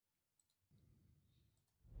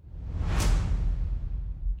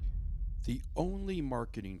The only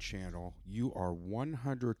marketing channel you are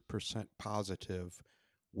 100% positive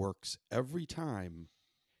works every time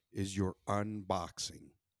is your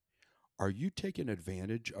unboxing. Are you taking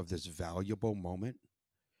advantage of this valuable moment?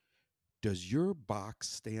 Does your box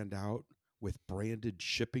stand out with branded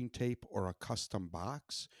shipping tape or a custom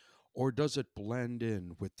box? Or does it blend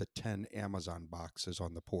in with the 10 Amazon boxes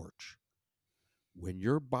on the porch? When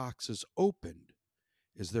your box is opened,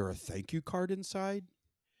 is there a thank you card inside?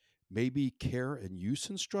 Maybe care and use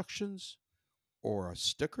instructions? Or a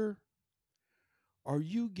sticker? Are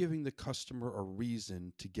you giving the customer a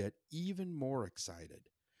reason to get even more excited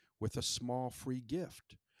with a small free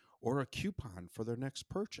gift or a coupon for their next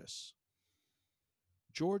purchase?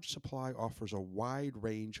 George Supply offers a wide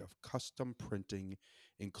range of custom printing,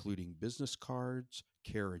 including business cards,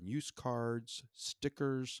 care and use cards,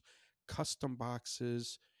 stickers, custom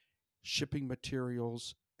boxes, shipping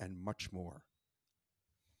materials, and much more.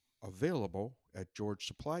 Available at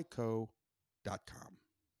georgesupplyco.com.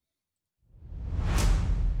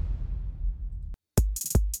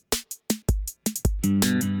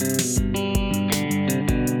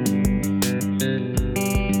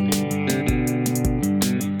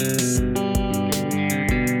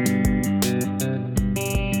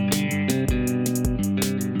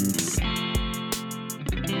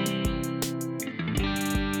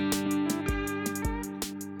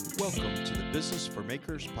 Welcome to the Business for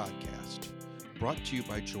Makers podcast, brought to you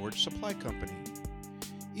by George Supply Company.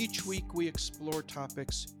 Each week we explore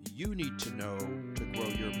topics you need to know to grow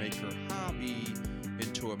your maker hobby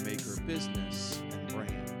into a maker business and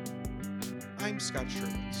brand. I'm Scott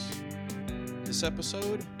Sherwitz. This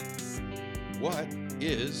episode, what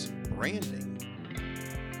is branding?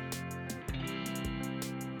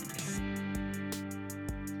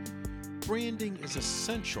 Branding is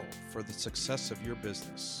essential for the success of your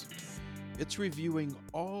business. It's reviewing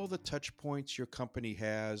all the touch points your company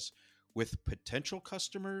has with potential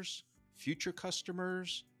customers, future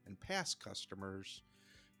customers, and past customers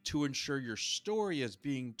to ensure your story is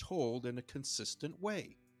being told in a consistent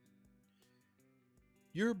way.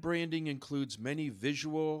 Your branding includes many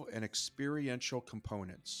visual and experiential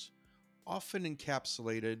components, often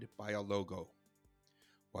encapsulated by a logo.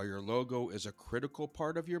 While your logo is a critical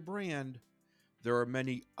part of your brand, there are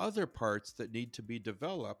many other parts that need to be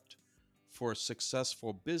developed for a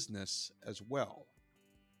successful business as well.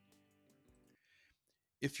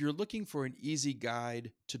 If you're looking for an easy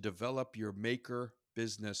guide to develop your maker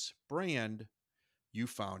business brand, you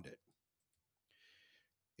found it.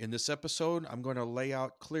 In this episode, I'm going to lay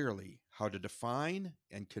out clearly how to define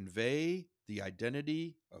and convey the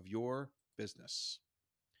identity of your business.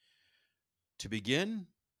 To begin,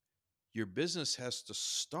 your business has to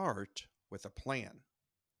start with a plan.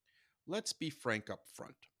 Let's be frank up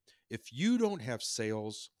front. If you don't have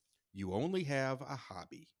sales, you only have a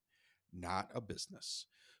hobby, not a business.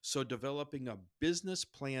 So developing a business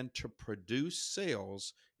plan to produce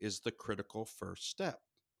sales is the critical first step.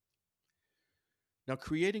 Now,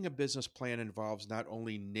 creating a business plan involves not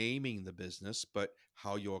only naming the business, but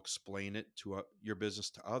how you'll explain it to your business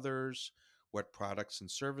to others, what products and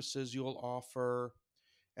services you'll offer,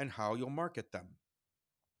 and how you'll market them.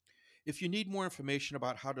 If you need more information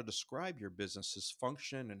about how to describe your business's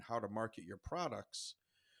function and how to market your products,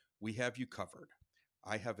 we have you covered.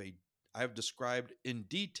 I have described in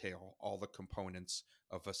detail all the components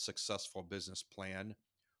of a successful business plan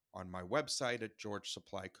on my website at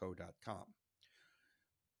georgesupplyco.com.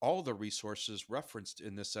 All the resources referenced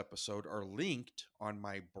in this episode are linked on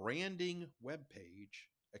my branding webpage,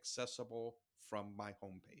 accessible from my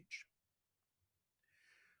homepage.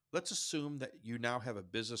 Let's assume that you now have a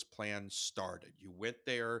business plan started. You went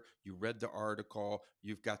there, you read the article,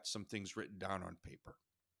 you've got some things written down on paper.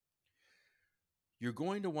 You're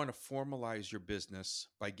going to want to formalize your business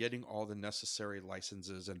by getting all the necessary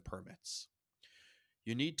licenses and permits.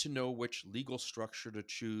 You need to know which legal structure to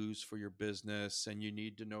choose for your business, and you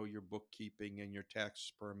need to know your bookkeeping and your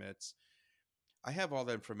tax permits. I have all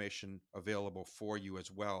that information available for you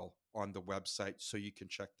as well on the website, so you can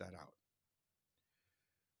check that out.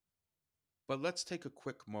 But let's take a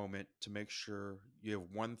quick moment to make sure you have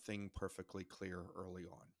one thing perfectly clear early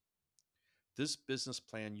on. This business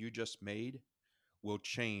plan you just made will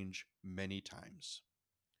change many times.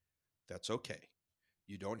 That's okay.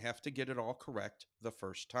 You don't have to get it all correct the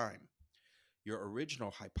first time. Your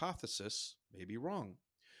original hypothesis may be wrong.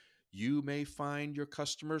 You may find your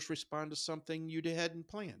customers respond to something you hadn't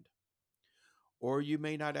planned. Or you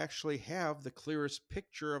may not actually have the clearest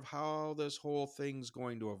picture of how this whole thing's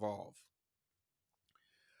going to evolve.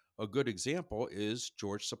 A good example is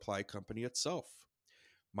George Supply Company itself.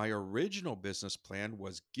 My original business plan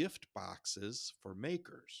was gift boxes for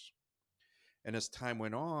makers. And as time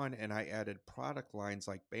went on and I added product lines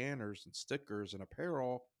like banners and stickers and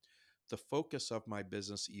apparel, the focus of my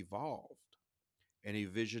business evolved and a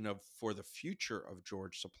vision of for the future of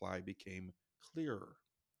George Supply became clearer.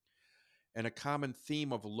 And a common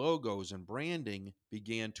theme of logos and branding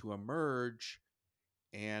began to emerge,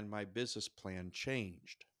 and my business plan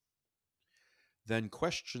changed. Then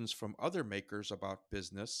questions from other makers about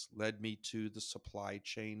business led me to the supply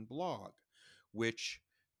chain blog, which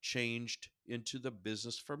changed into the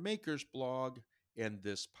Business for Makers blog and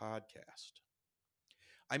this podcast.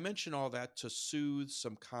 I mention all that to soothe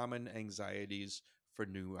some common anxieties for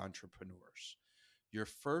new entrepreneurs. Your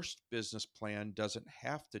first business plan doesn't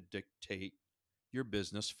have to dictate your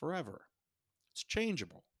business forever. It's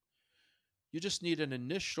changeable. You just need an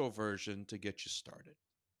initial version to get you started.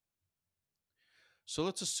 So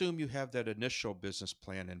let's assume you have that initial business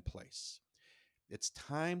plan in place. It's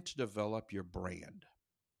time to develop your brand.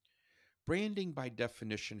 Branding, by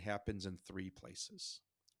definition, happens in three places: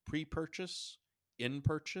 pre purchase, in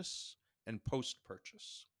purchase, and post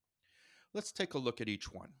purchase. Let's take a look at each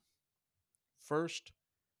one. First,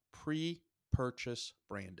 pre purchase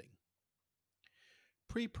branding.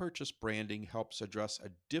 Pre purchase branding helps address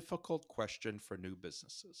a difficult question for new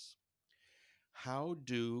businesses. How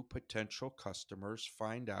do potential customers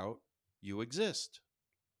find out you exist?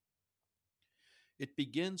 It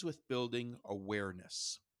begins with building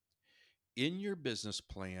awareness. In your business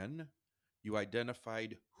plan, you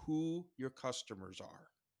identified who your customers are.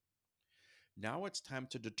 Now it's time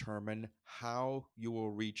to determine how you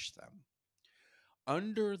will reach them.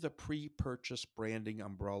 Under the pre purchase branding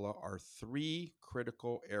umbrella are three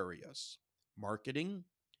critical areas: marketing,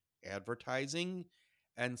 advertising,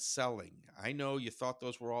 and selling. I know you thought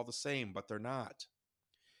those were all the same, but they're not.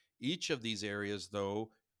 Each of these areas,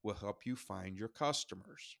 though, will help you find your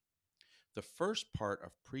customers. The first part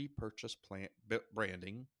of pre purchase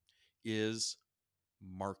branding is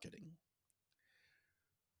marketing.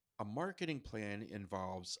 A marketing plan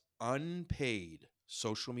involves unpaid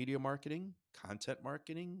social media marketing, content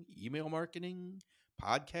marketing, email marketing,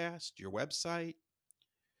 podcast, your website.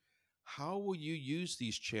 How will you use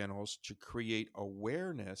these channels to create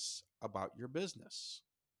awareness about your business?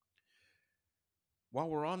 While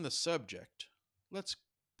we're on the subject, let's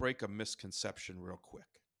break a misconception real quick.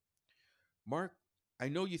 Mark, I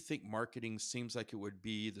know you think marketing seems like it would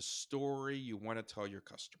be the story you want to tell your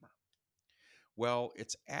customer. Well,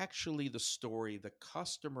 it's actually the story the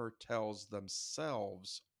customer tells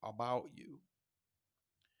themselves about you.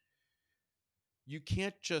 You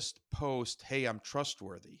can't just post, "Hey, I'm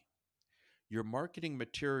trustworthy." Your marketing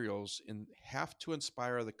materials have to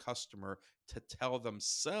inspire the customer to tell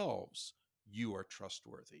themselves you are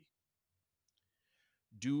trustworthy.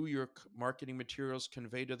 Do your marketing materials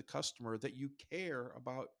convey to the customer that you care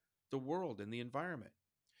about the world and the environment?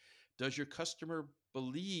 Does your customer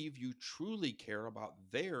believe you truly care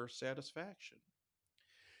about their satisfaction?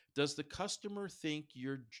 Does the customer think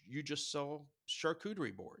you just sell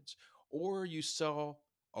charcuterie boards, or you sell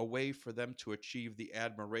a way for them to achieve the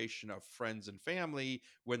admiration of friends and family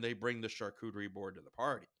when they bring the charcuterie board to the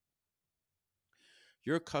party?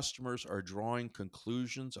 Your customers are drawing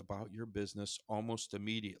conclusions about your business almost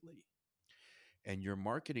immediately, and your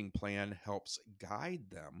marketing plan helps guide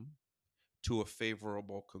them to a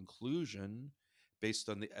favorable conclusion based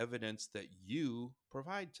on the evidence that you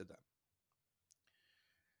provide to them.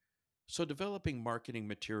 So, developing marketing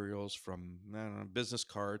materials from business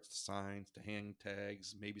cards to signs to hang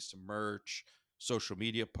tags, maybe some merch, social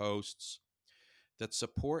media posts that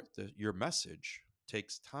support your message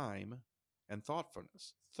takes time and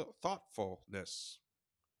thoughtfulness,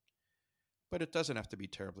 but it doesn't have to be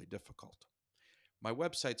terribly difficult. My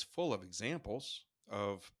website's full of examples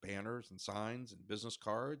of banners and signs and business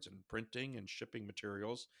cards and printing and shipping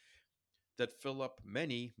materials that fill up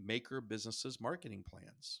many maker businesses' marketing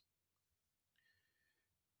plans.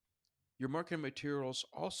 Your marketing materials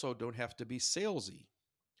also don't have to be salesy.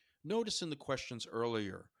 Notice in the questions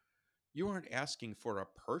earlier, you aren't asking for a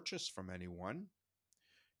purchase from anyone.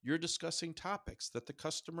 You're discussing topics that the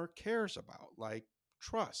customer cares about, like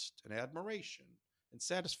trust and admiration and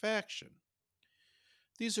satisfaction.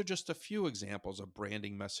 These are just a few examples of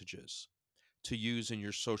branding messages to use in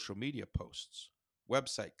your social media posts,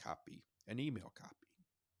 website copy, and email copy.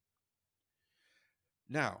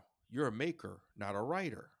 Now, you're a maker, not a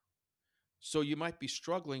writer. So you might be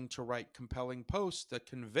struggling to write compelling posts that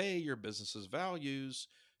convey your business's values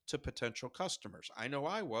to potential customers. I know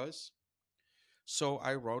I was. So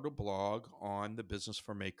I wrote a blog on the Business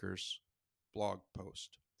for Makers blog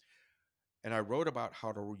post. And I wrote about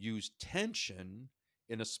how to use tension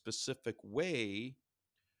in a specific way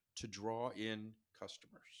to draw in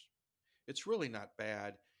customers. It's really not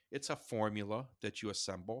bad. It's a formula that you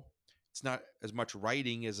assemble. It's not as much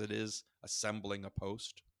writing as it is assembling a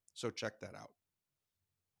post. So check that out.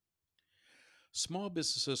 Small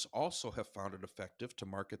businesses also have found it effective to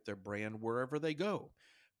market their brand wherever they go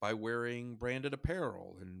by wearing branded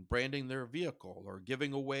apparel and branding their vehicle or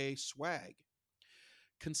giving away swag.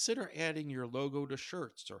 Consider adding your logo to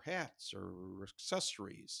shirts or hats or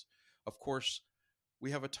accessories. Of course,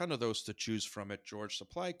 we have a ton of those to choose from at George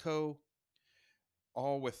Supply Co.,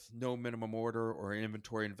 all with no minimum order or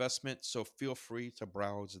inventory investment, so feel free to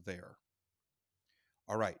browse there.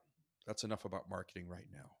 All right, that's enough about marketing right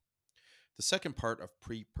now. The second part of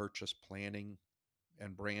pre-purchase planning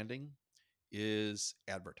and branding is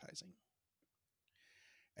advertising.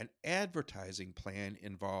 An advertising plan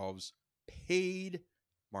involves paid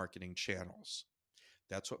marketing channels.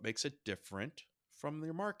 That's what makes it different from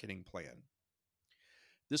your marketing plan.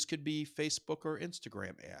 This could be Facebook or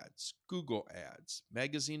Instagram ads, Google ads,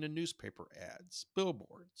 magazine and newspaper ads,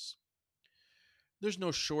 billboards. There's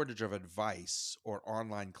no shortage of advice or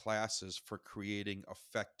online classes for creating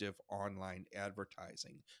effective online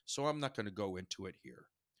advertising, so I'm not going to go into it here.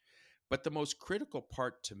 But the most critical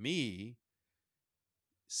part to me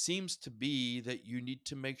seems to be that you need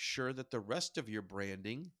to make sure that the rest of your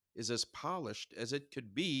branding is as polished as it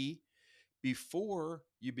could be before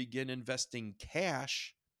you begin investing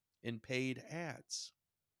cash in paid ads.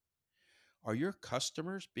 Are your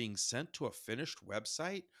customers being sent to a finished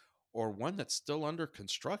website or one that's still under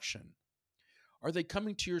construction? Are they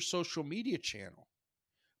coming to your social media channel,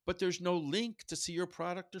 but there's no link to see your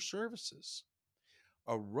product or services?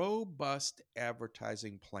 A robust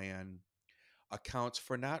advertising plan accounts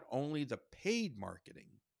for not only the paid marketing,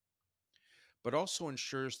 but also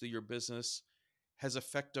ensures that your business has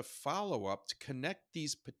effective follow-up to connect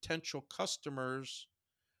these potential customers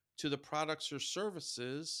to the products or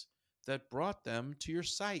services that brought them to your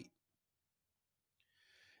site.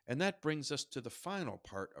 And that brings us to the final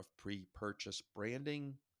part of pre-purchase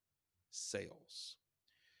branding, sales.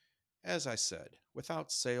 As I said,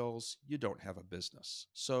 without sales, you don't have a business.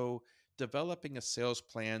 So developing a sales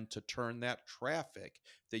plan to turn that traffic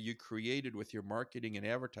that you created with your marketing and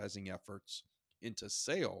advertising efforts into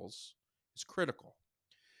sales is critical.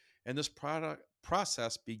 And this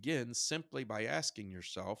process begins simply by asking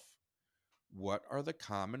yourself, what are the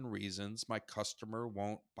common reasons my customer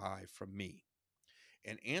won't buy from me?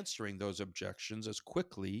 And answering those objections as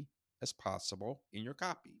quickly as possible in your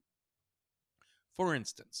copy. For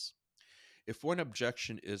instance, if one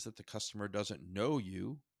objection is that the customer doesn't know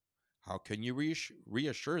you, how can you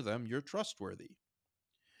reassure them you're trustworthy?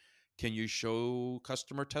 Can you show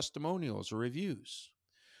customer testimonials or reviews?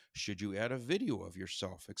 Should you add a video of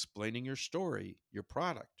yourself explaining your story, your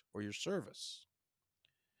product, or your service?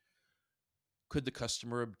 Could the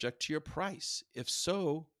customer object to your price? If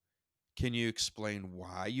so, can you explain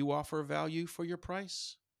why you offer value for your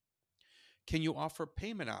price? Can you offer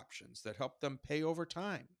payment options that help them pay over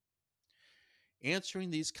time?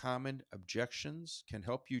 Answering these common objections can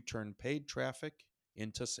help you turn paid traffic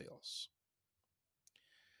into sales.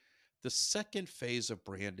 The second phase of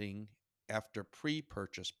branding after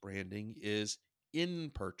pre-purchase branding is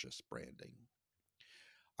in-purchase branding.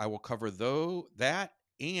 I will cover that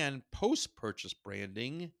and post-purchase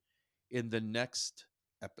branding in the next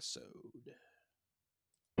episode.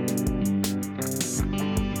 I'm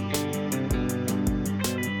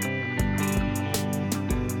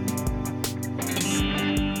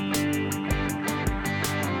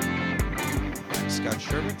Scott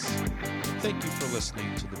Shervitz, and thank you for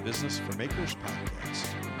listening to the Business for Makers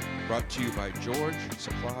podcast, brought to you by George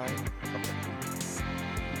Supply Company.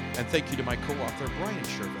 And thank you to my co-author, Brian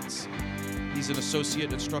Shervitz. He's an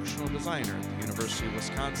associate instructional designer at the University of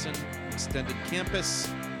Wisconsin Extended Campus,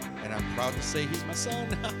 and I'm proud to say he's my son.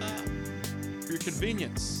 For your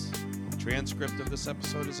convenience, the transcript of this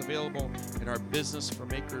episode is available in our Business for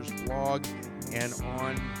Makers blog and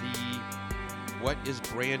on the What is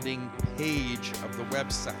Branding page of the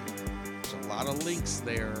website. There's a lot of links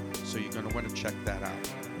there, so you're going to want to check that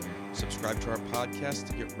out. Subscribe to our podcast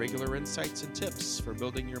to get regular insights and tips for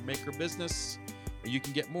building your maker business. And you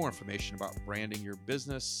can get more information about branding your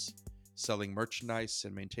business, selling merchandise,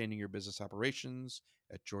 and maintaining your business operations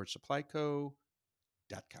at georgesupplyco.com.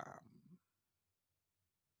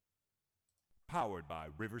 Powered by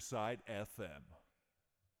Riverside FM.